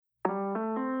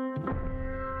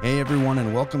Hey everyone,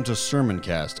 and welcome to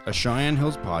Sermoncast, a Cheyenne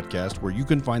Hills podcast where you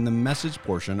can find the message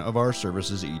portion of our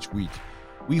services each week.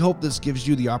 We hope this gives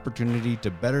you the opportunity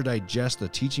to better digest the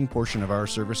teaching portion of our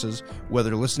services,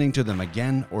 whether listening to them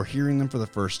again or hearing them for the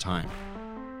first time.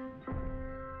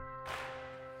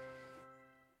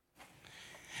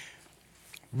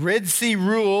 Red Sea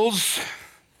Rules,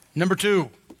 number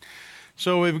 2.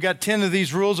 So we've got 10 of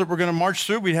these rules that we're going to march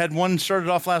through. We had one started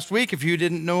off last week. If you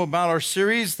didn't know about our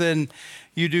series, then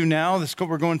you do now.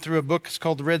 We're going through a book. It's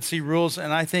called The Red Sea Rules,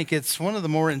 and I think it's one of the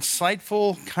more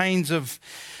insightful kinds of,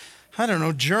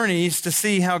 journeys to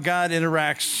see how God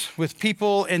interacts with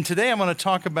people. And today I'm going to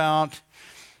talk about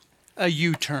a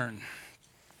U-turn.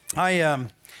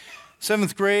 7th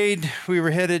grade, we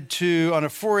were headed on a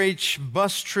 4-H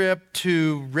bus trip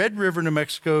to Red River, New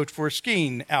Mexico for a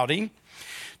skiing outing.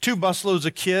 2 busloads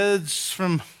of kids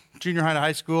from junior high to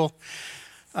high school.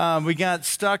 We got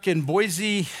stuck in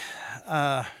Boise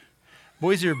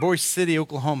City,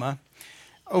 Oklahoma,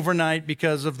 overnight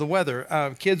because of the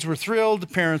weather. Kids were thrilled, the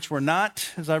parents were not,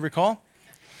 as I recall.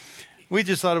 We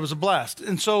just thought it was a blast.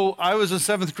 And so I was in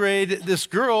 7th grade. This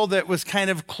girl that was kind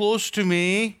of close to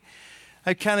me,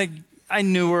 I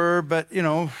knew her, but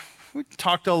we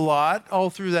talked a lot all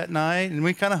through that night, and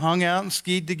we kind of hung out and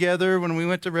skied together when we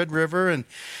went to Red River and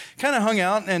kind of hung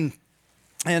out, and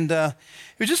it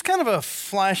was just kind of a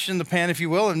flash in the pan, if you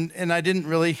will, and I didn't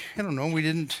really, we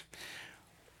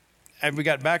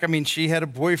got back. She had a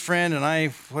boyfriend,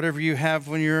 and whatever you have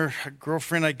when you're a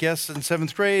girlfriend, I guess, in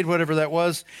 7th grade, whatever that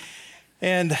was.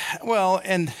 And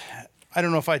I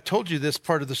don't know if I told you this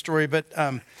part of the story, but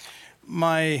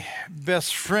my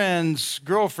best friend's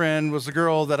girlfriend was the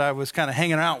girl that I was kind of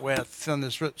hanging out with on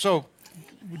this. So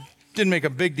didn't make a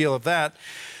big deal of that.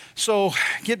 So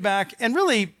get back, and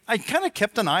really, I kind of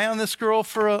kept an eye on this girl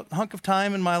for a hunk of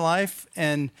time in my life.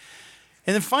 And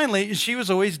then finally, she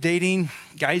was always dating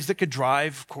guys that could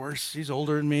drive, of course. He's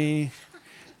older than me.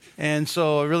 And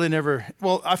so I really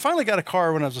I finally got a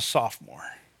car when I was a sophomore.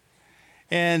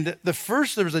 And there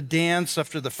was a dance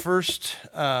after the first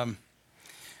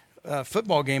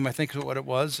football game, I think is what it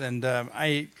was. And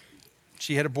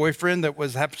she had a boyfriend that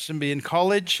happens to be in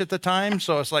college at the time.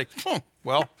 So I was like,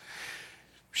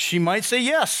 she might say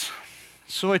yes.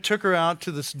 So I took her out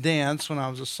to this dance when I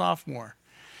was a sophomore.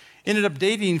 Ended up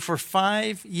dating for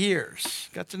 5 years.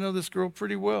 Got to know this girl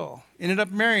pretty well. Ended up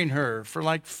marrying her for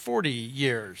like 40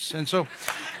 years. And so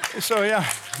yeah.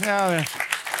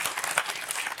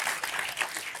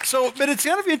 But it's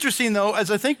kind of interesting, though,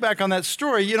 as I think back on that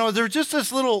story, there was just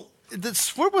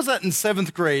what was that in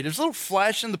 7th grade? There's a little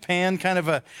flash in the pan kind of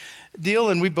a deal,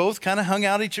 and we both kind of hung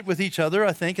out with each other,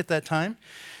 I think, at that time.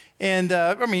 And,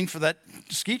 for that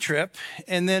ski trip,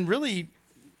 and then really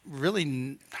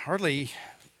hardly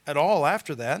at all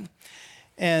after that,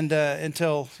 and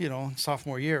until,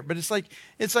 sophomore year. But it's like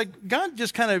God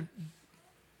just kind of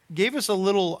gave us a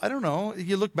little,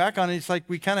 you look back on it, it's like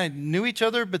we kind of knew each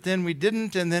other, but then we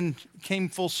didn't, and then came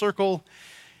full circle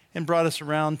and brought us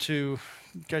around to,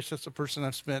 gosh, that's the person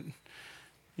I've spent,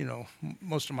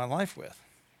 most of my life with.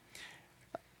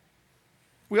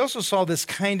 We also saw this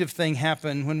kind of thing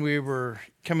happen when we were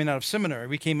coming out of seminary.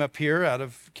 We came up here out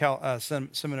of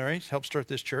seminary to help start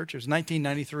this church. It was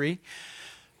 1993.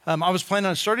 I was planning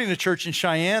on starting a church in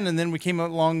Cheyenne, and then we came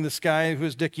along this guy who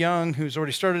was Dick Young, who's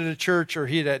already started a church, or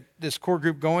he had this core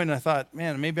group going, and I thought,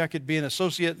 man, maybe I could be an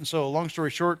associate. And so, long story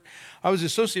short, I was the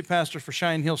associate pastor for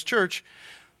Cheyenne Hills Church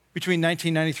between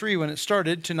 1993, when it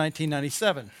started, to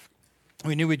 1997.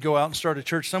 We knew we'd go out and start a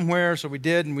church somewhere, so we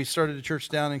did, and we started a church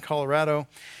down in Colorado.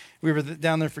 We were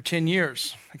down there for 10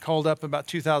 years. I called up about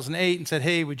 2008 and said,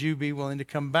 hey, would you be willing to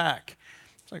come back?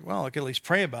 It's like, well, I could at least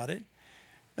pray about it.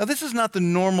 Now, this is not the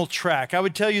normal track. I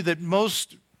would tell you that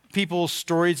most people's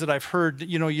stories that I've heard,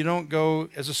 you don't go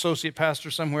as associate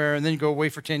pastor somewhere and then go away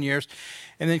for 10 years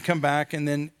and then come back and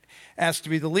then ask to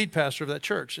be the lead pastor of that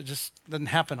church. It just doesn't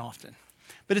happen often.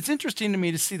 But it's interesting to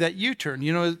me to see that U-turn.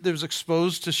 There was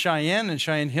exposed to Cheyenne and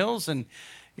Cheyenne Hills, and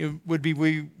would be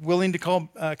we willing to come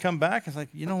back? It's like,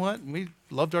 you know what? We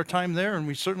loved our time there, and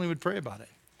we certainly would pray about it.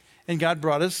 And God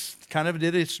brought us, kind of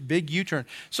did its big U-turn.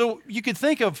 So you could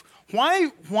think of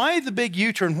why the big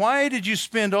U-turn? Why did you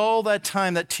spend all that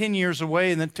time, that 10 years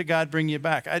away, and then to God bring you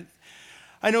back?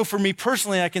 I know for me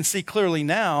personally, I can see clearly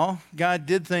now, God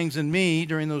did things in me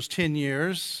during those 10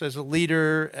 years as a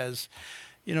leader, as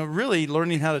really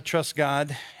learning how to trust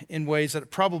God in ways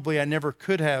that probably I never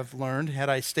could have learned had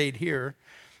I stayed here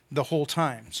the whole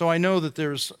time. So I know that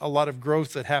there's a lot of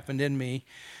growth that happened in me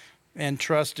and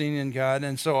trusting in God.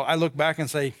 And so I look back and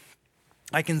say,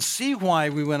 I can see why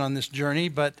we went on this journey,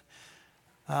 but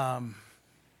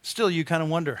still you kind of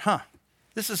wonder,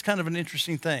 this is kind of an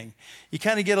interesting thing. You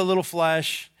kind of get a little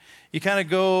flash, you kind of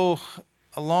go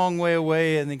a long way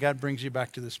away, and then God brings you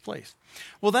back to this place.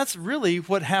 Well, that's really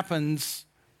what happens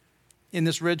in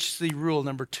this Red Sea rule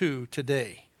number 2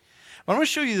 today. I want to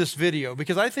show you this video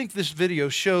because I think this video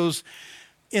shows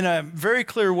in a very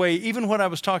clear way even what I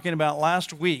was talking about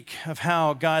last week of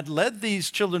how God led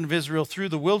these children of Israel through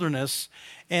the wilderness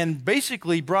and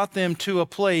basically brought them to a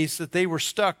place that they were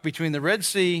stuck between the Red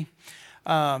Sea,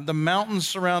 the mountains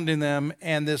surrounding them,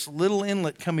 and this little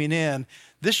inlet coming in.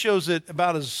 This shows it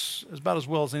about as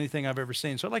well as anything I've ever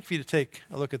seen. So I'd like for you to take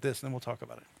a look at this, and then we'll talk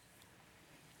about it.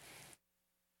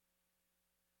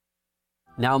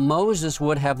 Now Moses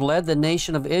would have led the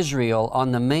nation of Israel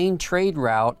on the main trade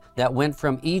route that went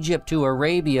from Egypt to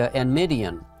Arabia and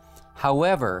Midian.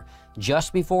 However,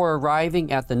 just before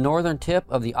arriving at the northern tip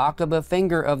of the Aqaba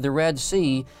finger of the Red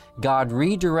Sea, God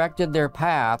redirected their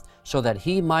path so that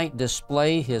he might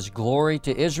display his glory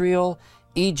to Israel,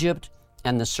 Egypt,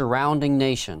 and the surrounding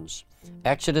nations.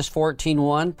 Exodus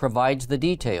 14:1 provides the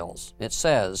details. It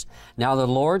says, "Now the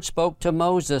Lord spoke to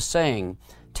Moses, saying,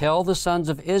 Tell the sons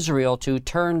of Israel to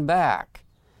turn back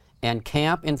and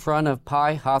camp in front of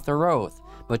Pi-hahiroth,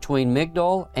 between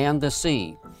Migdol and the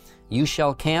sea. You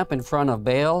shall camp in front of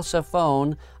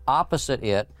Baal-zephon, opposite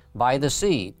it, by the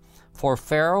sea. For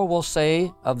Pharaoh will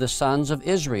say of the sons of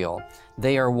Israel,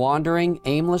 They are wandering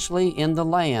aimlessly in the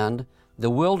land. The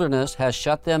wilderness has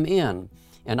shut them in.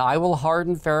 And I will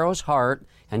harden Pharaoh's heart,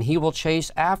 and he will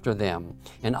chase after them.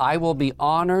 And I will be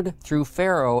honored through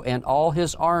Pharaoh and all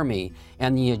his army,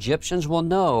 and the Egyptians will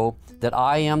know that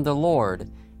I am the Lord."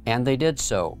 And they did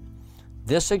so.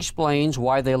 This explains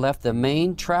why they left the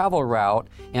main travel route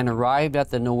and arrived at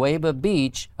the Nuweiba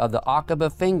beach of the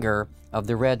Aqaba finger of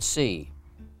the Red Sea.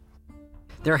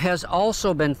 There has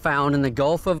also been found in the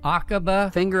Gulf of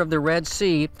Aqaba, finger of the Red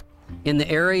Sea, in the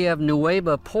area of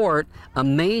Nuweiba port,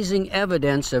 amazing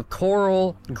evidence of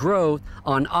coral growth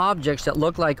on objects that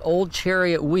look like old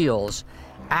chariot wheels,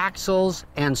 axles,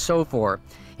 and so forth.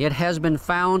 It has been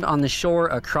found on the shore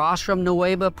across from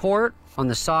Nuweiba port, on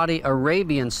the Saudi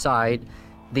Arabian side,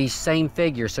 these same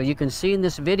figures. So you can see in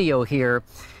this video here,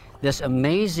 this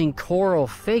amazing coral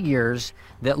figures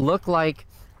that look like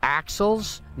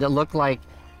axles, that look like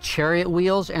chariot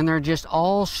wheels, and they're just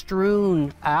all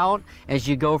strewn out as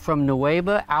you go from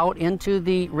Nuweiba out into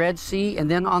the Red Sea, and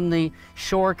then on the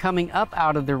shore coming up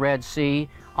out of the Red Sea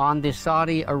on the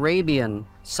Saudi Arabian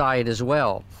side as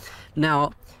well.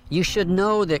 Now, you should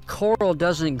know that coral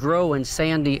doesn't grow in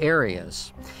sandy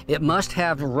areas. It must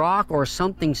have rock or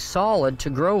something solid to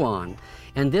grow on.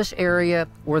 And this area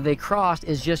where they crossed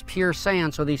is just pure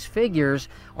sand, so these figures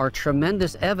are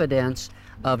tremendous evidence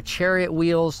of chariot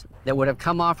wheels that would have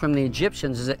come off from the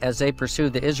Egyptians as they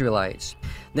pursued the Israelites.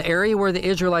 The area where the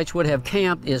Israelites would have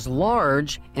camped is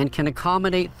large and can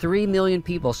accommodate 3 million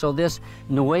people. So this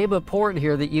Nuweiba port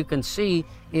here that you can see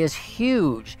is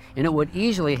huge, and it would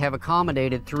easily have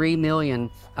accommodated 3 million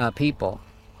people.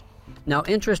 Now,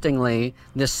 interestingly,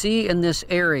 the sea in this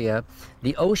area,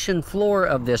 the ocean floor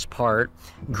of this part,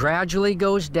 gradually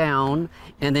goes down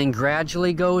and then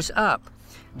gradually goes up.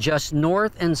 Just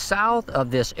north and south of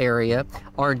this area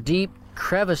are deep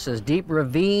crevices, deep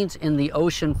ravines in the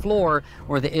ocean floor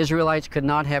where the Israelites could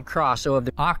not have crossed. So of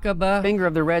the Aqaba finger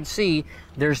of the Red Sea,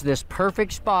 there's this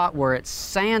perfect spot where it's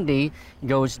sandy,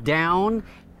 goes down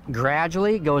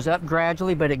gradually, goes up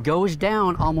gradually, but it goes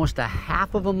down almost a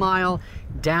half of a mile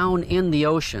down in the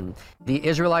ocean. The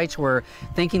Israelites were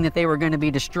thinking that they were going to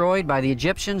be destroyed by the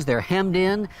Egyptians. They're hemmed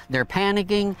in, they're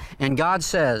panicking, and God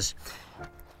says,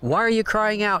 "Why are you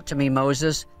crying out to me,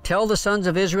 Moses? Tell the sons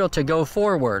of Israel to go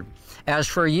forward. As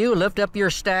for you, lift up your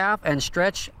staff and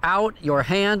stretch out your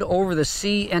hand over the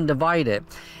sea and divide it.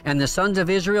 And the sons of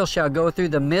Israel shall go through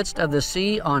the midst of the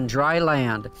sea on dry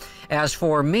land. As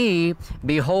for me,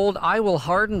 behold, I will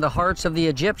harden the hearts of the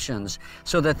Egyptians,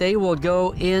 so that they will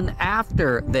go in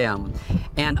after them.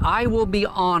 And I will be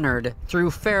honored through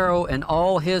Pharaoh and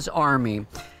all his army,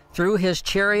 through his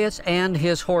chariots and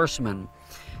his horsemen.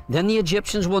 Then the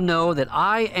Egyptians will know that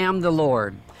I am the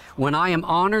Lord, when I am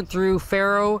honored through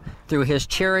Pharaoh, through his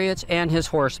chariots and his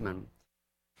horsemen."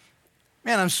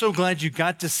 Man, I'm so glad you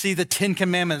got to see the 10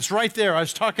 Commandments right there. I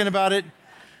was talking about it.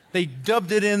 They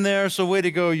dubbed it in there, so way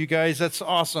to go, you guys. That's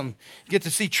awesome. You get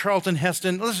to see Charlton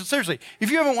Heston. Listen, seriously,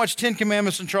 if you haven't watched 10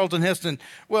 Commandments and Charlton Heston,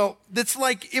 well,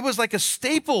 it was like a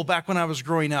staple back when I was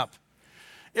growing up.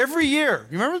 Every year,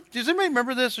 you remember? Does anybody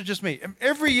remember this or just me?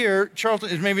 Every year,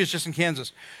 maybe it's just in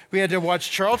Kansas, we had to watch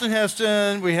Charlton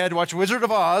Heston. We had to watch Wizard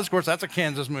of Oz. Of course, that's a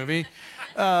Kansas movie.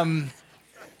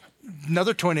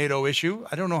 another tornado issue.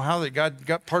 I don't know how that God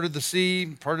got part of the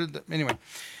sea, anyway.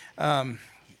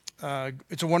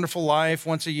 It's a Wonderful Life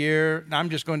once a year. Now, I'm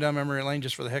just going down memory lane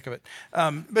just for the heck of it.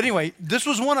 But anyway, this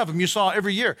was one of them you saw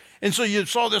every year. And so you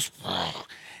saw this,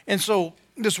 and so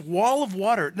this wall of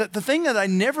water. The thing that I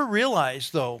never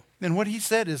realized, though, and what he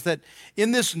said is that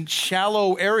in this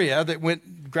shallow area that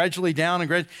went gradually down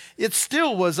it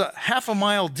still was a half a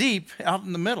mile deep out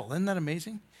in the middle. Isn't that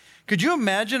amazing? Could you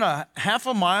imagine a half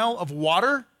a mile of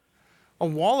water? A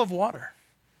wall of water.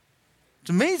 It's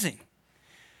amazing.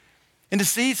 And to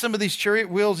see some of these chariot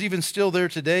wheels even still there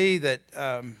today that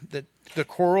the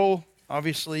coral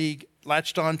obviously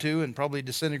latched onto and probably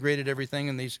disintegrated everything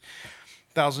in these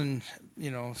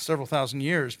several thousand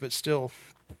years, but still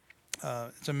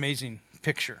it's an amazing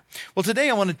picture. Well, today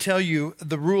I want to tell you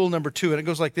the rule number 2, and it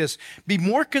goes like this: be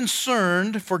more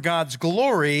concerned for God's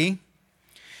glory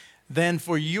than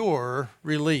for your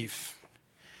relief.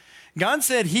 God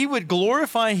said he would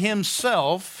glorify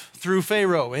himself through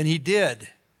Pharaoh, and he did.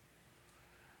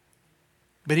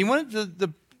 But he wanted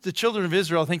the children of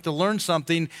Israel, I think, to learn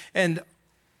something, and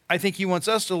I think he wants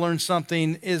us to learn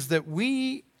something, is that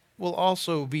we will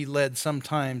also be led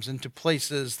sometimes into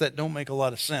places that don't make a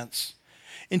lot of sense,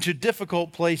 into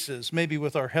difficult places, maybe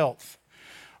with our health,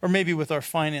 or maybe with our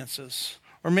finances,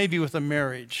 or maybe with a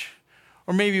marriage,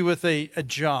 or maybe with a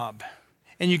job.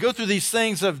 And you go through these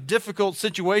things of difficult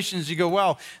situations, you go,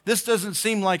 wow, this doesn't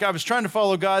seem like I was trying to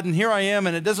follow God, and here I am,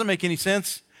 and it doesn't make any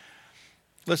sense.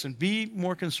 Listen, be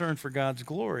more concerned for God's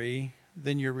glory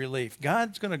than your relief.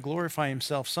 God's going to glorify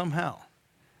himself somehow.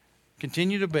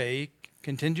 Continue to obey,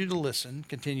 continue to listen,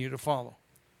 continue to follow.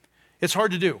 It's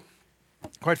hard to do,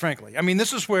 quite frankly. I mean,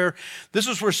 this is where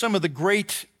some of the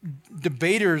great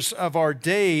debaters of our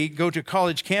day go to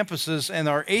college campuses and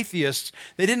are atheists.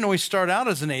 They didn't always start out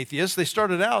as an atheist. They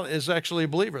started out as actually a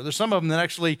believer. There's some of them that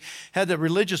actually had a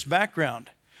religious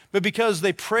background. But because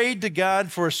they prayed to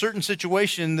God for a certain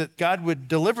situation that God would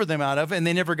deliver them out of, and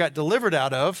they never got delivered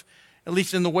out of, at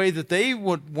least in the way that they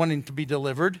would wanting to be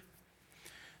delivered,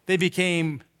 they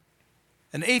became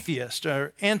an atheist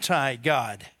or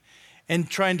anti-God and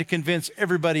trying to convince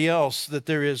everybody else that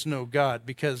there is no God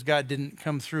because God didn't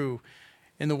come through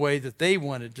in the way that they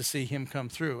wanted to see him come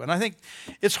through. And I think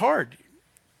it's hard.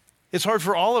 It's hard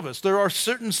for all of us. There are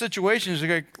certain situations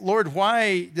like, Lord,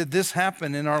 why did this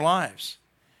happen in our lives?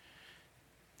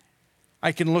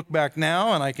 I can look back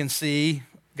now and I can see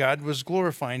God was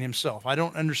glorifying himself. I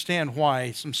don't understand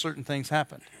why some certain things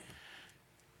happened.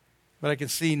 But I can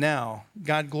see now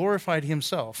God glorified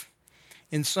himself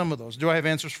in some of those. Do I have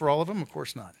answers for all of them? Of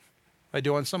course not. I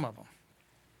do on some of them.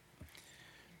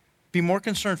 Be more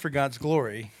concerned for God's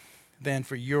glory than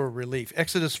for your relief.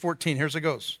 Exodus 14, here's it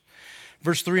goes.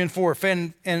 Verse 3 and 4,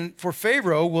 and for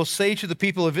Pharaoh will say to the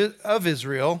people of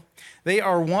Israel, they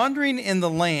are wandering in the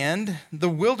land, the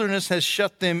wilderness has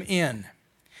shut them in.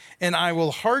 And I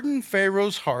will harden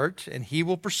Pharaoh's heart, and he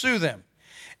will pursue them.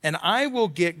 And I will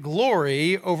get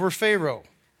glory over Pharaoh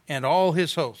and all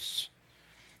his hosts.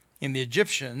 And the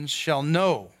Egyptians shall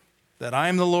know that I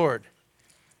am the Lord.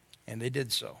 And they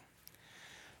did so.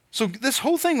 So this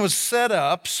whole thing was set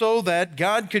up so that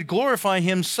God could glorify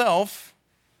himself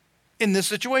in this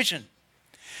situation.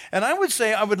 And I would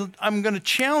say I'm going to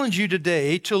challenge you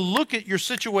today to look at your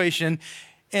situation,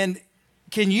 and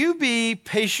can you be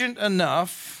patient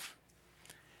enough,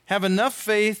 have enough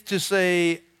faith to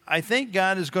say, I think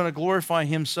God is going to glorify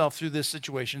himself through this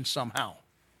situation somehow.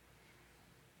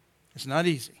 It's not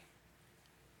easy,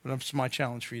 but that's my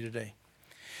challenge for you today.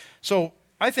 So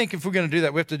I think if we're going to do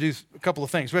that, we have to do a couple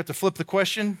of things. We have to flip the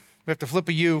question, we have to flip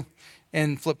a U,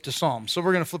 and flip to Psalm. So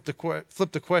we're going to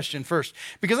flip the question first.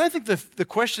 Because I think the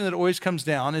question that always comes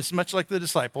down is much like the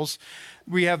disciples.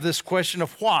 We have this question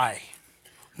of why.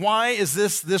 Why is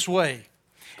this way?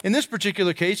 In this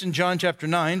particular case, in John chapter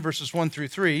 9, verses 1 through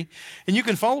 3, and you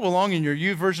can follow along in your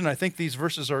U version. I think these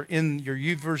verses are in your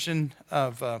U version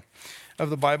of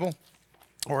the Bible,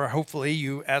 or hopefully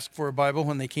you asked for a Bible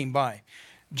when they came by.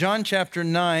 John chapter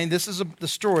 9, this is the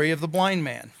story of the blind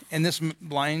man. And this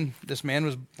man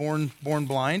was born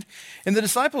blind. And the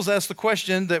disciples asked the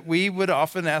question that we would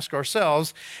often ask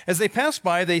ourselves. As they passed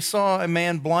by, they saw a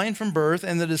man blind from birth,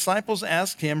 and the disciples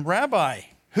asked him, Rabbi,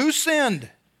 who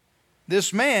sinned,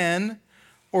 this man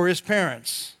or his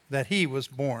parents, that he was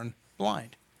born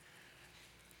blind?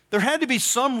 There had to be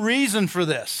some reason for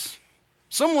this.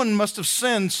 Someone must have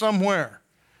sinned somewhere.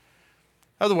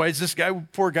 Otherwise, this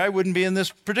poor guy wouldn't be in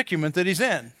this predicament that he's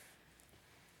in.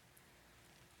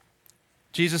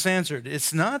 Jesus answered,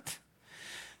 it's not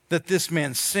that this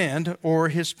man sinned or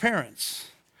his parents,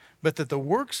 but that the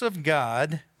works of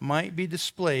God might be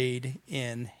displayed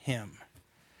in him.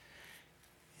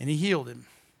 And he healed him.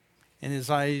 And his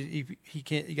eye,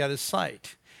 he got his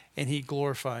sight, and he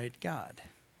glorified God.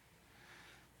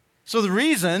 So the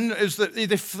reason is that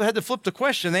they had to flip the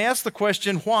question. They asked the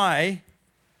question, why?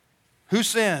 Who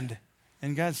sinned?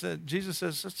 And Jesus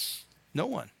says, it's no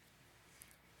one.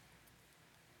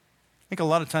 I think a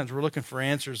lot of times we're looking for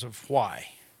answers of why.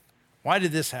 Why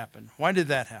did this happen? Why did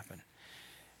that happen?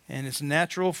 And it's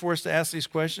natural for us to ask these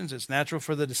questions. It's natural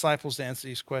for the disciples to answer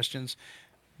these questions.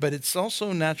 But it's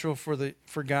also natural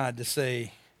for God to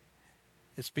say,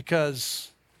 it's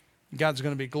because God's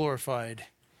going to be glorified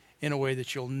in a way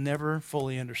that you'll never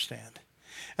fully understand.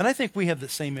 And I think we have the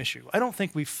same issue. I don't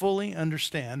think we fully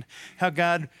understand how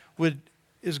God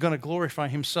is going to glorify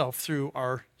himself through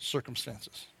our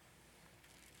circumstances.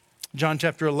 John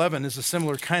chapter 11 is a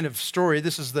similar kind of story.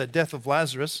 This is the death of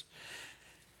Lazarus.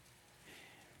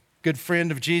 Good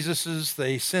friend of Jesus's.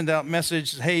 They send out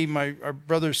message, hey, our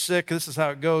brother's sick. This is how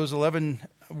it goes.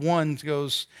 11:1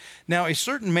 goes, now a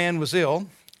certain man was ill,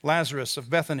 Lazarus of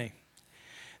Bethany,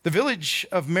 the village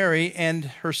of Mary and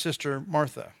her sister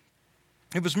Martha.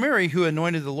 It was Mary who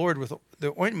anointed the Lord with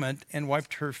the ointment and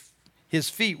wiped his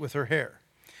feet with her hair,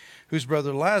 whose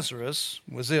brother Lazarus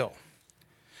was ill.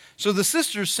 So the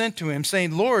sisters sent to him,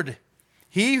 saying, Lord,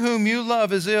 he whom you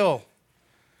love is ill.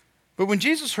 But when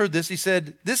Jesus heard this, he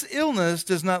said, this illness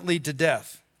does not lead to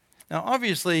death. Now,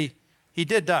 obviously, he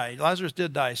did die. Lazarus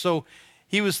did die. So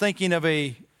he was thinking of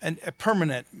a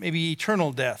permanent, maybe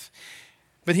eternal death.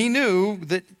 But he knew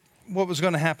that what was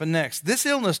going to happen next. This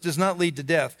illness does not lead to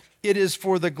death. It is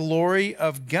for the glory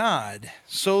of God,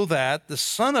 so that the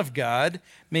Son of God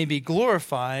may be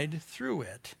glorified through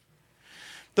it.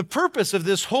 The purpose of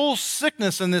this whole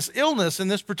sickness and this illness in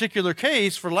this particular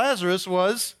case for Lazarus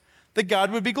was that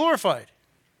God would be glorified.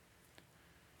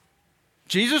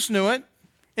 Jesus knew it.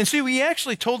 And see, he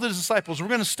actually told his disciples, we're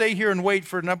going to stay here and wait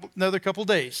for another couple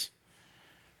days.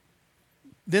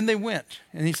 Then they went.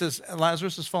 And he says,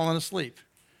 Lazarus has fallen asleep.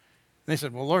 And they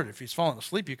said, well, Lord, if he's fallen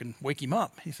asleep, you can wake him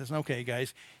up. He says, okay,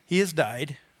 guys, he has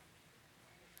died.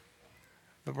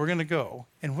 But we're going to go.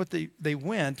 And they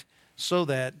went so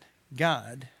that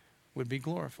God would be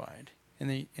glorified.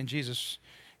 And Jesus,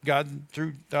 God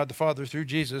the Father, through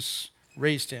Jesus,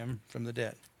 raised him from the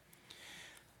dead,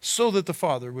 so that the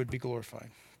Father would be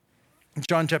glorified.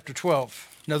 John chapter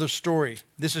 12, another story.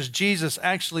 This is Jesus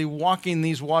actually walking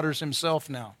these waters himself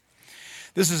now.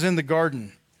 This is in the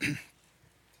garden,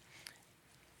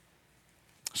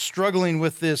 struggling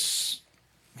with his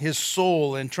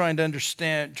soul and trying to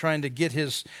understand, trying to get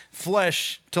his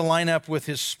flesh to line up with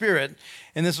his spirit.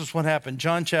 And this is what happened.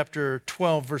 John chapter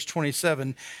 12, verse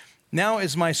 27. Now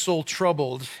is my soul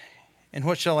troubled, and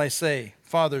what shall I say?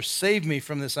 Father, save me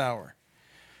from this hour.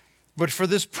 But for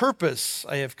this purpose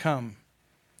I have come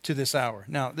to this hour.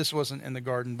 Now, this wasn't in the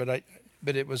garden,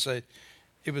 but it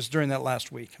was during that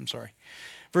last week. I'm sorry.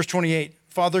 Verse 28,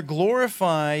 Father,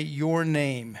 glorify your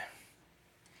name.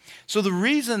 So the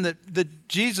reason that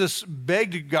Jesus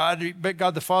begged God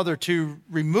the Father to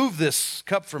remove this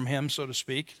cup from him, so to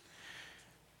speak,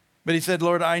 but he said,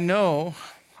 Lord, I know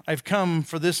I've come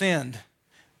for this end,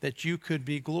 that you could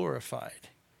be glorified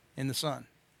in the Son.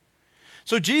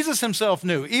 So Jesus himself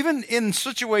knew, even in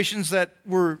situations that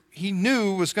he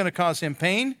knew was going to cause him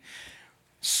pain,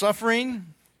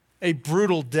 suffering, a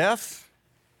brutal death,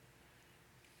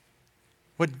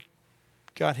 what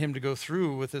got him to go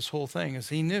through with this whole thing is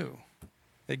he knew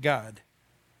that God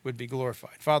would be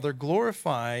glorified. Father,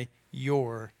 glorify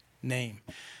your name.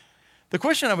 The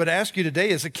question I would ask you today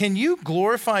is, can you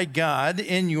glorify God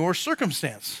in your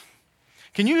circumstance?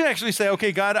 Can you actually say,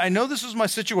 okay, God, I know this is my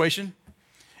situation,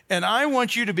 and I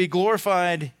want you to be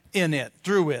glorified in it,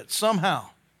 through it, somehow.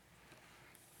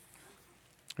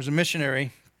 There's a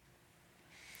missionary,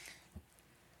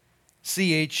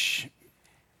 C.H.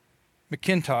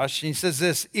 McIntosh, and he says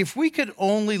this, if we could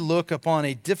only look upon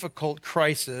a difficult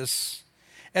crisis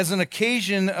as an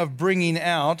occasion of bringing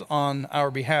out on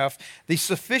our behalf the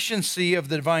sufficiency of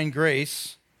the divine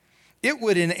grace, it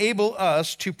would enable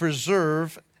us to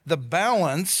preserve the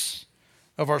balance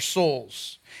of our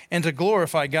souls and to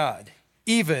glorify God,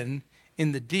 even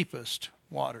in the deepest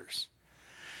waters.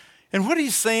 And what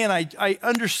he's saying, I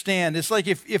understand. It's like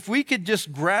if we could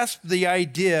just grasp the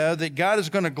idea that God is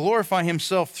going to glorify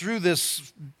himself through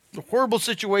this horrible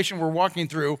situation we're walking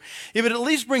through, it would at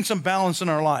least bring some balance in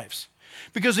our lives.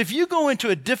 Because if you go into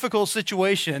a difficult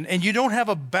situation and you don't have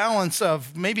a balance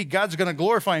of maybe God's going to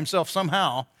glorify himself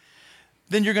somehow,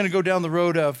 then you're going to go down the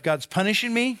road of God's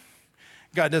punishing me,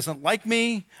 God doesn't like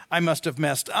me, I must have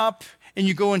messed up, and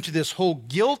you go into this whole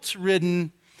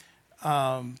guilt-ridden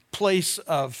place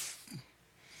of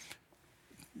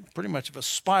pretty much of a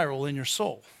spiral in your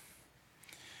soul.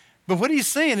 But what he's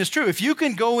saying is true. If you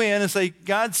can go in and say,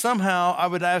 God, somehow I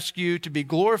would ask you to be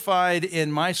glorified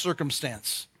in my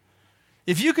circumstance.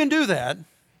 If you can do that,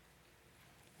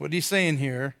 what he's saying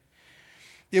here,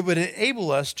 it would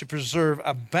enable us to preserve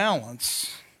a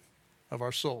balance of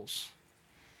our souls.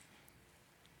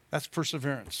 That's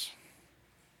perseverance.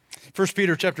 1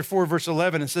 Peter chapter 4, verse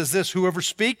 11, it says this, whoever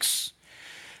speaks,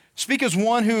 speak as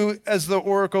one who, as the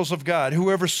oracles of God.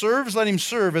 Whoever serves, let him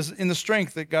serve as in the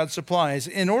strength that God supplies,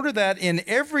 in order that in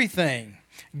everything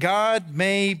God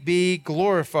may be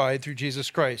glorified through Jesus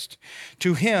Christ.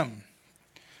 To him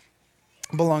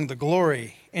belong the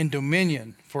glory and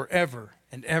dominion forever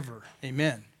and ever.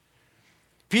 Amen.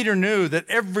 Peter knew that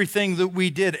everything that we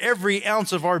did, every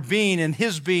ounce of our being and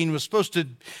his being was supposed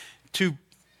to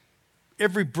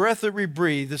every breath that we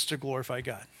breathe is to glorify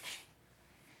God.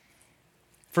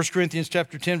 1 Corinthians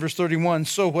chapter 10, verse 31,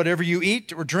 so whatever you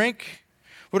eat or drink,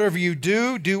 whatever you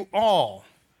do, do all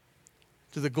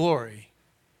to the glory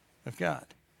of God.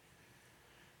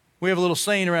 We have a little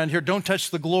saying around here, don't touch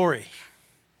the glory.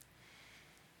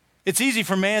 It's easy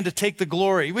for man to take the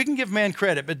glory. We can give man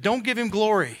credit, but don't give him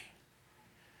glory.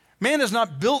 Man is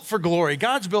not built for glory.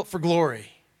 God's built for glory.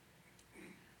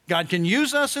 God can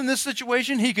use us in this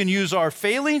situation. He can use our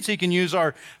failings. He can use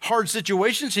our hard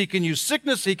situations. He can use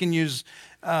sickness. He can use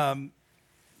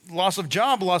loss of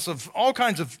job, loss of all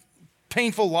kinds of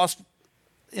painful loss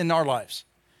in our lives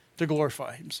to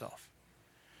glorify himself.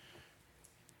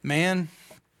 Man,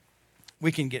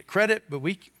 we can get credit, but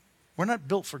we're not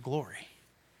built for glory.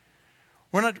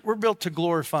 We're built to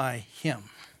glorify him.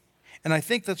 And I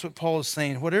think that's what Paul is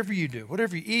saying. Whatever you do,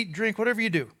 whatever you eat, drink, whatever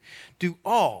you do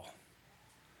all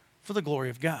for the glory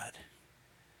of God.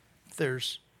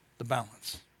 There's the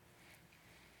balance.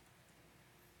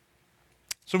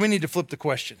 So we need to flip the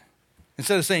question.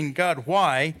 Instead of saying, God,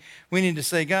 why? We need to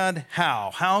say, God,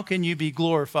 how? How can you be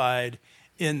glorified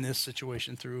in this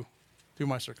situation through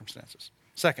my circumstances?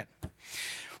 Second,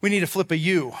 we need to flip a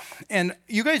U. And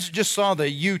you guys just saw the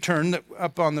U-turn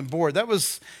up on the board. That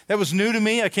was new to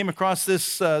me. I came across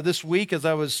this this week as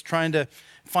I was trying to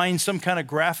find some kind of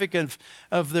graphic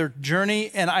of their journey,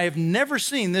 and I have never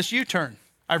seen this U-turn.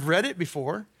 I've read it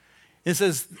before. It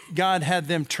says God had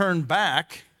them turn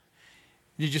back.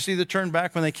 Did you see the turn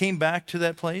back when they came back to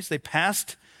that place? They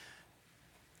passed.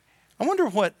 I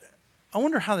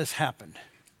wonder how this happened.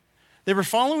 They were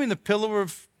following the pillar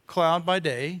of cloud by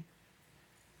day,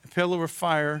 a pillar of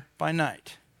fire by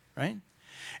night, right?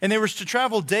 And they were to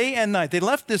travel day and night. They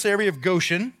left this area of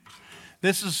Goshen.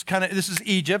 This is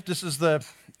Egypt.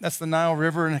 That's the Nile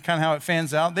River and kind of how it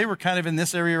fans out. They were kind of in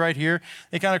this area right here.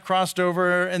 They kind of crossed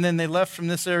over and then they left from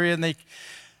this area and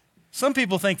some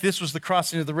people think this was the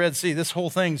crossing of the Red Sea. This whole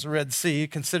thing's the Red Sea,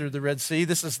 considered the Red Sea.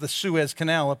 This is the Suez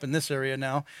Canal up in this area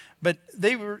now. But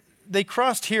they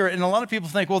crossed here and a lot of people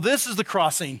think, well, this is the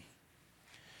crossing.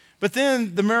 But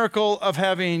then the miracle of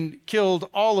having killed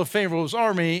all of Pharaoh's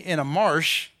army in a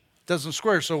marsh doesn't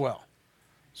square so well.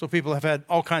 So people have had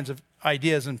all kinds of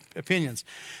ideas and opinions.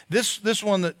 This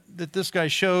one that this guy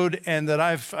showed and that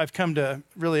I've come to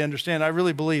really understand, I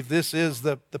really believe this is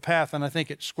the path, and I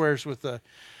think it squares with the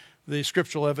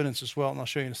scriptural evidence as well, and I'll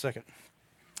show you in a second.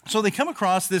 So they come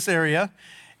across this area,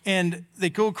 and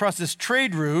they go across this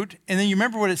trade route, and then you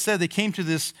remember what it said, they came to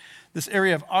this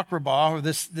area of Aqrabah, or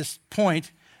this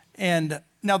point, and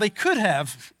now they could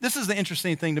have, this is the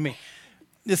interesting thing to me,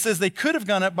 it says they could have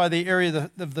gone up by the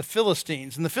area of the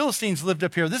Philistines, and the Philistines lived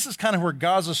up here. This is kind of where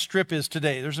Gaza Strip is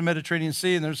today. There's a Mediterranean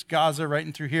Sea, and there's Gaza right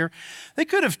in through here. They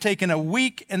could have taken a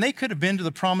week, and they could have been to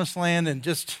the Promised Land in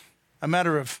just a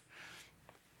matter of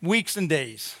weeks and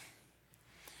days.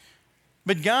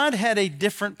 But God had a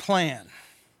different plan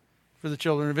for the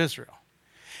children of Israel.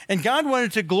 And God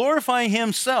wanted to glorify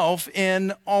himself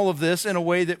in all of this in a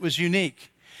way that was unique.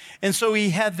 And so he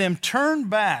had them turn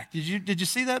back. Did you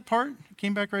see that part? It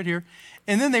came back right here.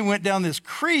 And then they went down this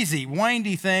crazy,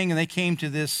 windy thing, and they came to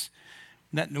that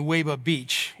Nuweiba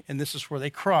beach. And this is where they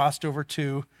crossed over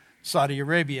to Saudi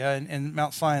Arabia, and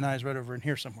Mount Sinai is right over in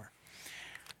here somewhere.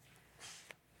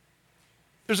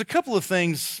 There's a couple of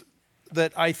things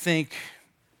that I think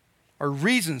are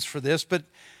reasons for this, but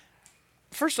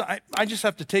first I just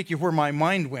have to take you where my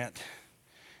mind went.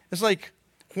 It's like,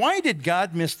 why did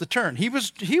God miss the turn? He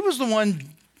was the one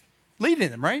leading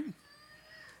them, right?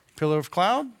 Pillar of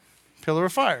cloud, pillar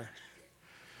of fire.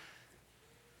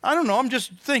 I don't know, I'm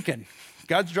just thinking.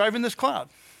 God's driving this cloud.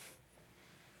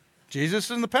 Jesus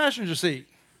in the passenger seat.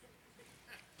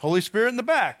 Holy Spirit in the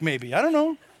back, maybe. I don't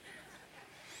know.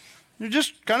 They're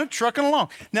just kind of trucking along.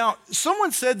 Now,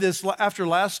 someone said this after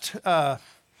last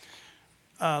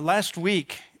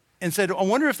week and said, I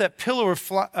wonder if that pillar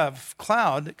of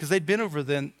cloud, because they'd been over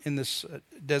then in this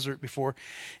desert before,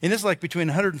 and it's like between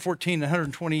 114 and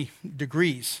 120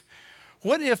 degrees.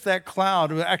 What if that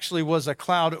cloud actually was a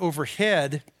cloud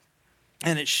overhead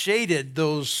and it shaded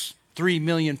those 3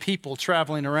 million people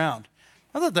traveling around?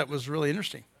 I thought that was really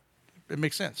interesting. It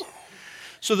makes sense.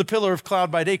 So the pillar of cloud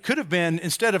by day could have been,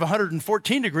 instead of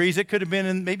 114 degrees, it could have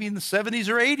been maybe in the 70s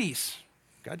or 80s.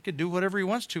 God could do whatever he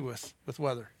wants to with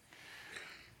weather.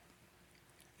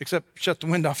 Except shut the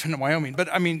wind off in Wyoming.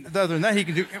 But I mean, other than that, he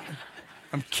can do.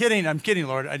 I'm kidding,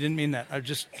 Lord. I didn't mean that. I'm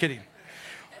just kidding.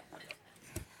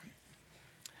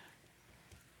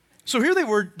 So here they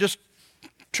were just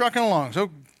trucking along. So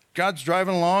God's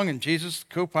driving along and Jesus,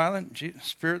 co-pilot,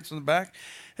 Spirit's in the back.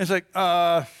 And it's like,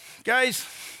 guys,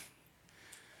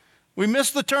 we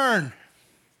missed the turn.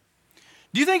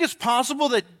 Do you think it's possible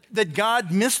that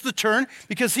God missed the turn?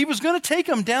 Because he was going to take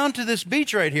them down to this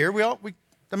beach right here.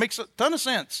 That makes a ton of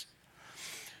sense.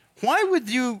 Why would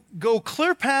you go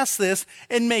clear past this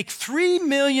and make 3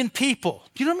 million people?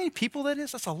 Do you know how many people that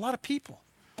is? That's a lot of people.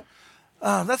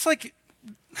 That's like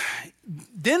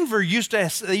Denver they used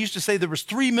to say there was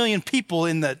 3 million people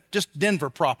in just Denver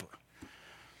proper.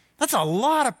 That's a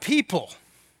lot of people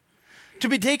to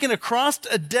be taken across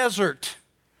a desert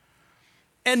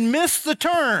and miss the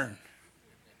turn.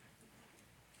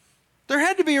 There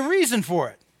had to be a reason for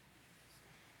it.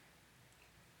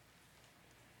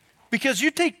 Because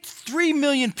you take 3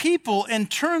 million people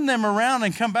and turn them around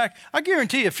and come back. I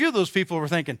guarantee you a few of those people were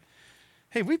thinking,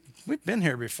 hey, we've been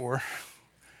here before.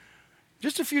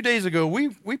 Just a few days ago,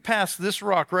 we passed this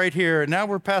rock right here, and now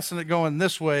we're passing it going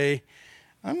this way.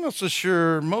 I'm not so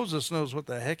sure Moses knows what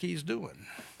the heck he's doing.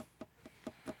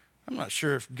 I'm not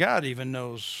sure if God even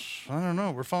knows. I don't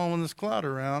know. We're following this cloud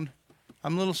around.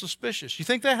 I'm a little suspicious. You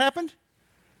think that happened?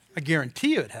 I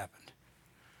guarantee you it happened.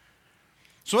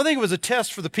 So I think it was a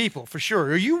test for the people, for sure.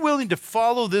 Are you willing to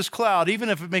follow this cloud, even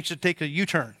if it makes it take a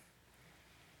U-turn?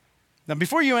 Now,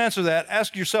 before you answer that,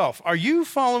 ask yourself, are you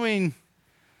following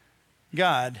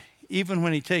God even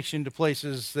when he takes you into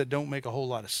places that don't make a whole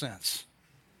lot of sense?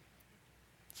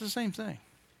 It's the same thing.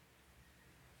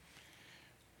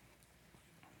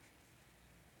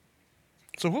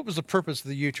 So what was the purpose of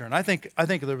the U-turn? I think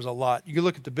there was a lot. You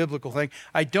look at the biblical thing.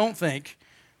 I don't think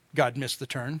God missed the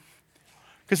turn,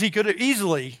 because he could have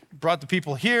easily brought the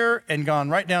people here and gone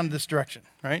right down this direction,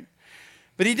 right?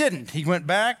 But he didn't. He went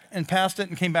back and passed it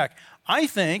and came back. I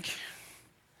think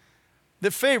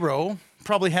that Pharaoh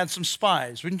probably had some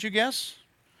spies, wouldn't you guess?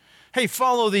 Hey,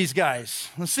 follow these guys.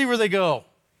 Let's see where they go.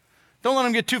 Don't let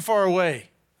them get too far away.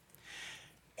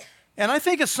 And I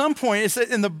think at some point,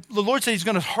 and the Lord said he's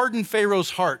going to harden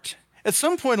Pharaoh's heart. At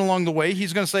some point along the way,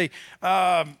 he's going to say,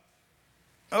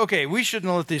 okay, we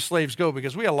shouldn't let these slaves go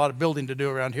because we got a lot of building to do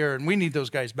around here and we need those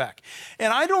guys back.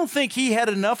 And I don't think he had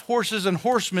enough horses and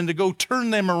horsemen to go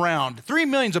turn them around. 3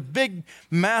 million's a big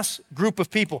mass group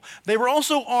of people. They were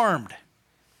also armed.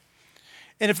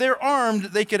 And if they're armed,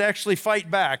 they could actually fight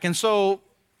back. And so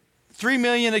 3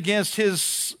 million against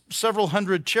his several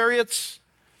hundred chariots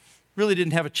really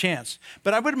didn't have a chance.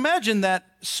 But I would imagine that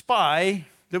spy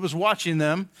that was watching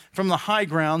them from the high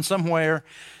ground somewhere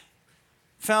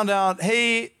found out,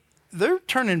 hey, they're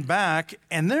turning back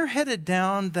and they're headed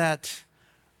down that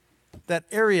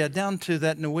area, down to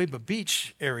that Nuweiba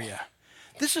Beach area.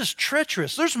 This is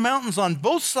treacherous. There's mountains on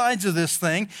both sides of this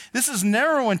thing. This is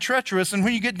narrow and treacherous, and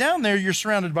when you get down there, you're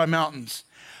surrounded by mountains.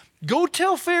 Go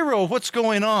tell Pharaoh what's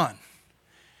going on.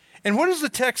 And what does the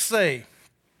text say?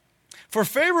 For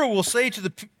Pharaoh will say to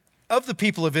the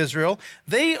people of Israel,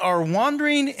 they are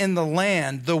wandering in the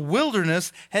land. The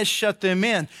wilderness has shut them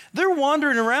in. They're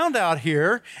wandering around out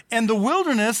here, and the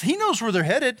wilderness, he knows where they're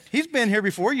headed. He's been here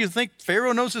before. You think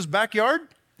Pharaoh knows his backyard?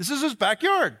 This is his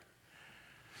backyard.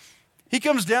 He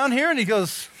comes down here and he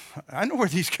goes, I know where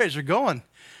these guys are going.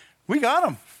 We got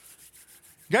them.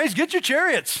 Guys, get your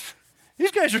chariots.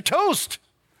 These guys are toast.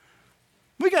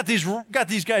 We got these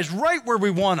guys right where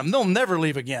we want them. They'll never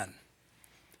leave again.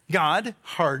 God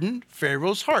hardened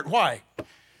Pharaoh's heart. Why?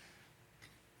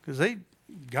 Because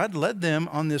God led them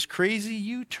on this crazy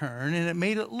U-turn, and it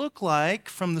made it look like,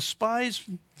 from the spies'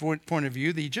 point of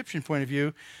view, the Egyptian point of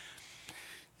view,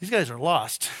 these guys are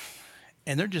lost,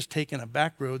 and they're just taking a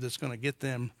back road that's going to get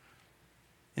them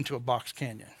into a box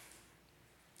canyon.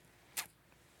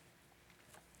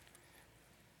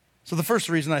 So the first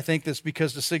reason I think is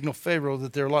because to signal Pharaoh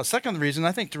that they're lost. Second reason,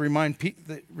 I think to remind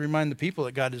the people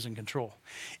that God is in control.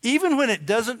 Even when it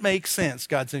doesn't make sense,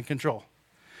 God's in control.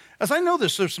 As I know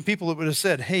this, there's some people that would have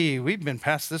said, hey, we've been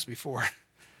past this before.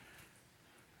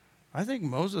 I think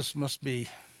Moses must be,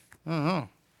 I don't know,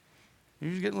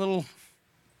 he's getting a little,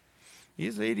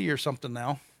 he's 80 or something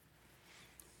now.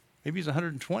 Maybe he's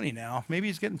 120 now. Maybe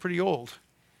he's getting pretty old.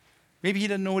 Maybe he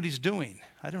doesn't know what he's doing.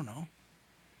 I don't know.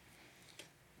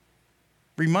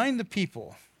 Remind the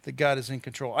people that God is in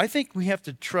control. I think we have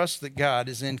to trust that God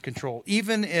is in control,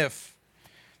 even if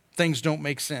things don't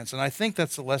make sense. And I think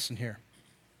that's the lesson here.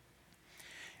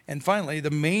 And finally,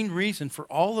 the main reason for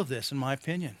all of this, in my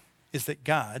opinion, is that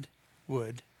God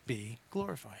would be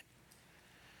glorified.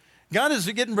 God is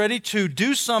getting ready to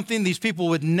do something these people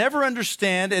would never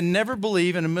understand and never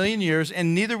believe in a million years,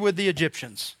 and neither would the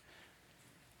Egyptians.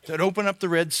 That open up the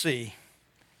Red Sea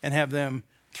and have them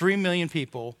 3 million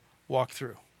people walk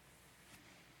through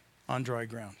on dry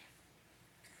ground.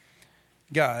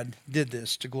 God did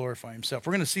this to glorify himself.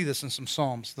 We're going to see this in some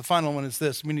Psalms. The final one is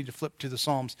this. We need to flip to the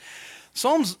Psalms.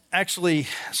 Psalms actually,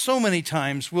 so many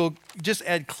times, will just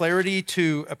add clarity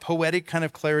to a poetic kind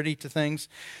of clarity to things.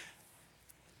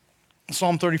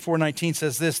 Psalm 34:19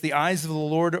 says this, the eyes of the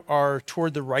Lord are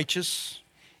toward the righteous,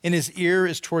 and his ear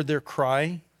is toward their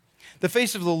cry. The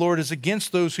face of the Lord is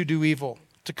against those who do evil,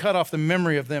 to cut off the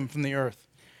memory of them from the earth.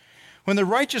 When the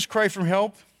righteous cry for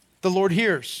help, the Lord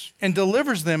hears and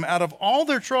delivers them out of all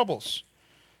their troubles.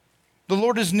 The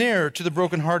Lord is near to the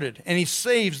brokenhearted, and he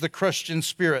saves the crushed in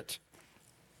spirit.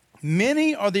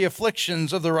 Many are the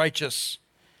afflictions of the righteous,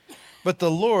 but the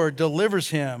Lord delivers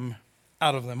him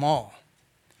out of them all.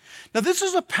 Now, this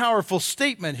is a powerful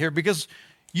statement here because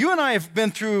you and I have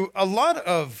been through a lot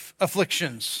of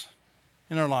afflictions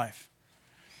in our life.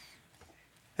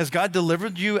 Has God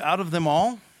delivered you out of them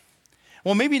all?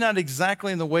 Well, maybe not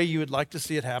exactly in the way you would like to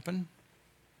see it happen.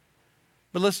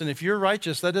 But listen, if you're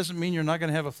righteous, that doesn't mean you're not going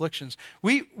to have afflictions.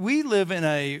 We live in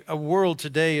a world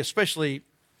today, especially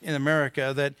in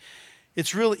America, that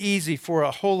it's real easy for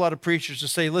a whole lot of preachers to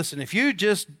say, listen, if you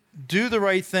just do the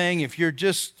right thing, if you're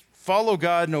just follow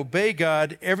God and obey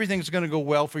God, everything's going to go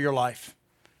well for your life.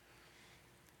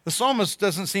 The psalmist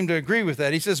doesn't seem to agree with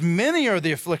that. He says, many are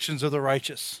the afflictions of the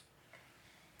righteous.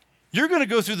 You're going to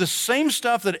go through the same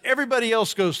stuff that everybody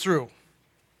else goes through,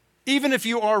 even if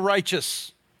you are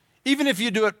righteous, even if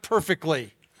you do it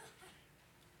perfectly.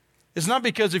 It's not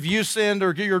because if you sinned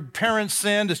or your parents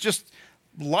sinned. It's just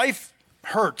life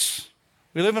hurts.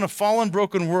 We live in a fallen,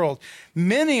 broken world.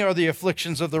 Many are the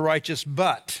afflictions of the righteous,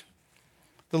 but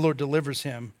the Lord delivers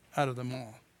him out of them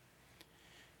all.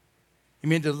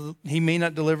 He may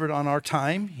not deliver it on our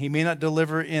time. He may not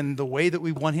deliver in the way that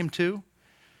we want him to.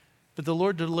 But the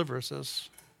Lord delivers us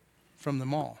from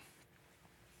them all.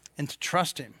 And to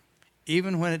trust him,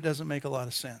 even when it doesn't make a lot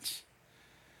of sense.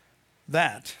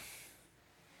 That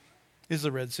is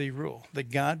the Red Sea rule, that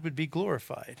God would be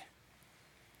glorified.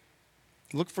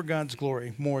 Look for God's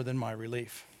glory more than my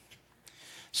relief.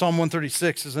 Psalm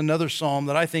 136 is another psalm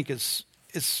that I think does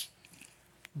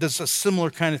a similar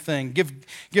kind of thing. Give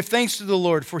thanks to the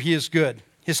Lord, for he is good.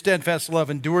 His steadfast love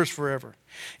endures forever.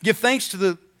 Give thanks to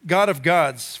the God of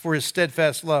gods, for his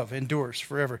steadfast love endures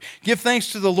forever. Give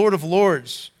thanks to the Lord of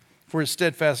lords, for his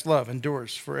steadfast love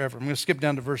endures forever. I'm going to skip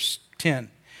down to verse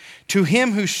 10. To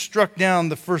him who struck down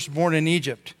the firstborn in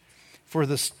Egypt, for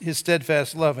his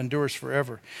steadfast love endures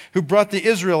forever. Who brought the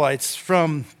Israelites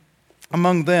from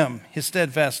among them, his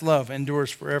steadfast love endures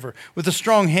forever. With a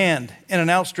strong hand and an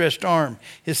outstretched arm,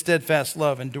 his steadfast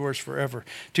love endures forever.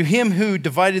 To him who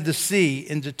divided the sea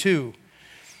into two,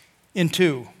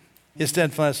 his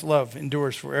steadfast love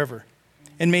endures forever.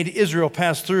 And made Israel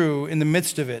pass through in the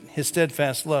midst of it, his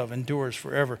steadfast love endures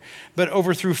forever. But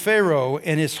overthrew Pharaoh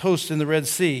and his host in the Red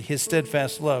Sea, his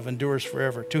steadfast love endures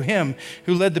forever. To him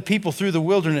who led the people through the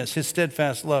wilderness, his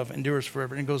steadfast love endures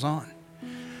forever. And it goes on.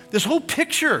 This whole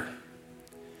picture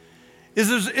is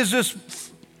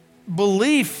this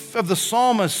belief of the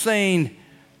psalmist saying,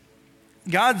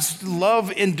 God's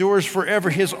love endures forever.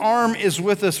 His arm is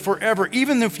with us forever.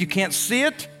 Even if you can't see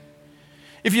it,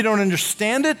 if you don't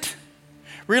understand it,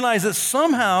 realize that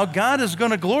somehow God is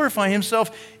going to glorify himself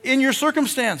in your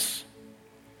circumstance.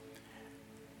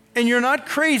 And you're not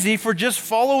crazy for just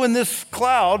following this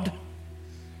cloud,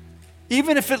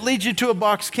 even if it leads you to a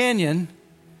box canyon.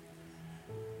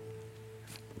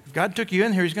 If God took you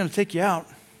in here, he's going to take you out.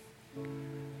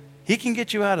 He can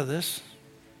get you out of this.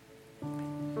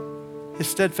 His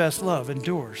steadfast love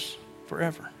endures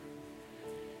forever.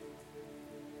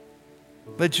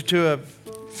 Led you to a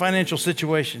financial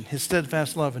situation. His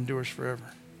steadfast love endures forever.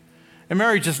 A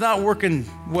marriage is not working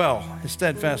well. His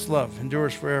steadfast love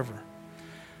endures forever.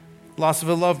 Loss of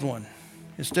a loved one.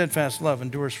 His steadfast love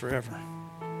endures forever.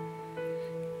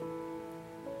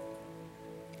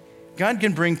 God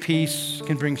can bring peace,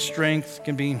 can bring strength,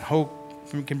 can bring hope,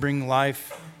 can bring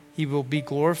life. He will be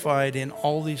glorified in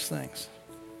all these things.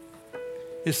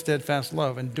 His steadfast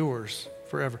love endures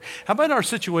forever. How about our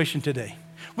situation today?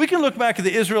 We can look back at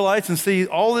the Israelites and see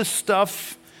all this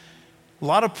stuff, a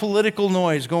lot of political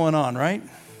noise going on, right?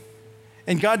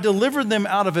 And God delivered them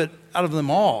out of them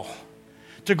all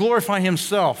to glorify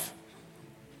himself.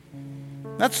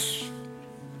 That's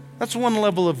one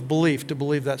level of belief, to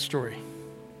believe that story.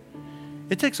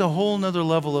 It takes a whole nother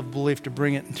level of belief to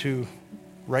bring it into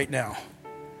right now.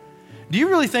 Do you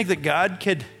really think that God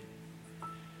could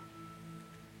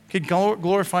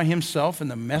glorify himself in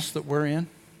the mess that we're in?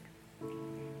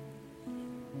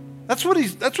 That's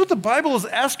what the Bible is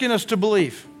asking us to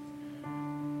believe.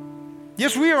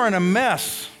 Yes, we are in a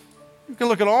mess. You can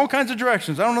look at all kinds of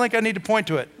directions. I don't think I need to point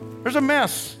to it. There's a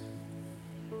mess.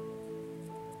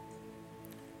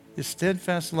 His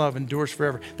steadfast love endures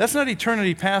forever. That's not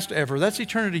eternity past ever. That's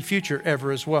eternity future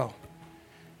ever as well.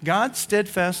 God's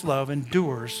steadfast love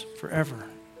endures forever.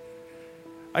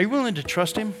 Are you willing to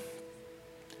trust him?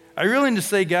 Are you willing to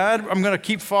say, God, I'm going to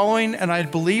keep following, and I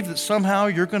believe that somehow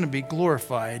you're going to be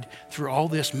glorified through all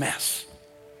this mess?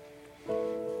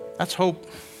 That's hope.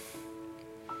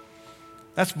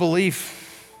 That's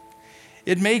belief.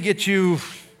 It may get you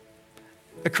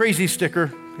a crazy sticker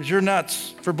because you're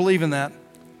nuts for believing that.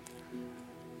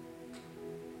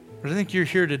 But I think you're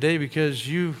here today because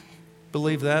you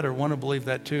believe that or want to believe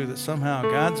that too, that somehow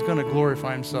God's going to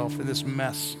glorify himself in this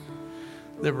mess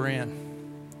that we're in.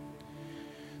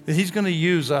 That he's going to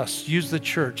use us, use the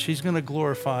church. He's going to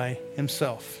glorify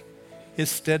himself. His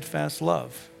steadfast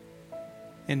love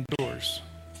endures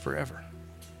forever.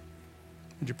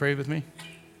 Would you pray with me?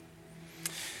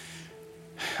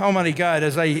 Almighty God,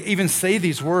 as I even say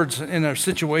these words in our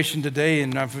situation today,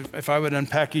 and if I would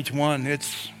unpack each one,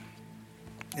 it's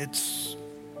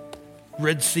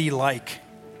Red Sea-like.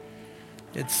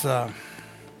 It's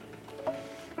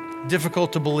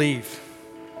difficult to believe.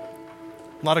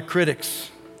 A lot of critics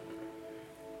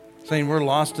saying we're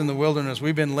lost in the wilderness.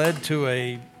 We've been led to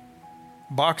a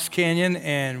box canyon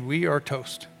and we are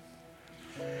toast.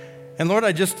 And Lord,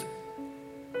 I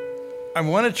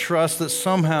want to trust that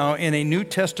somehow in a New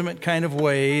Testament kind of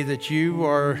way that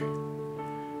your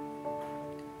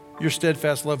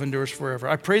steadfast love endures forever.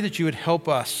 I pray that you would help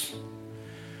us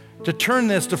to turn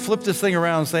this, to flip this thing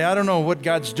around and say, I don't know what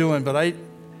God's doing, but I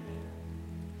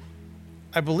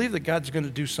believe that God's going to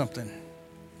do something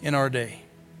in our day.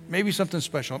 Maybe something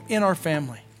special in our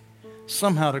family,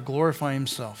 somehow to glorify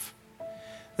himself.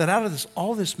 That out of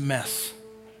all this mess,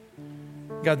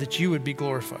 God, that you would be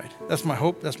glorified. That's my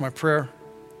hope. That's my prayer.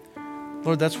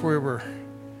 Lord, that's where we're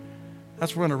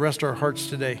going to rest our hearts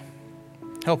today.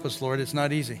 Help us, Lord. It's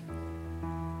not easy.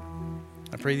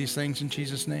 I pray these things in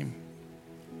Jesus' name.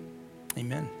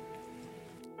 Amen.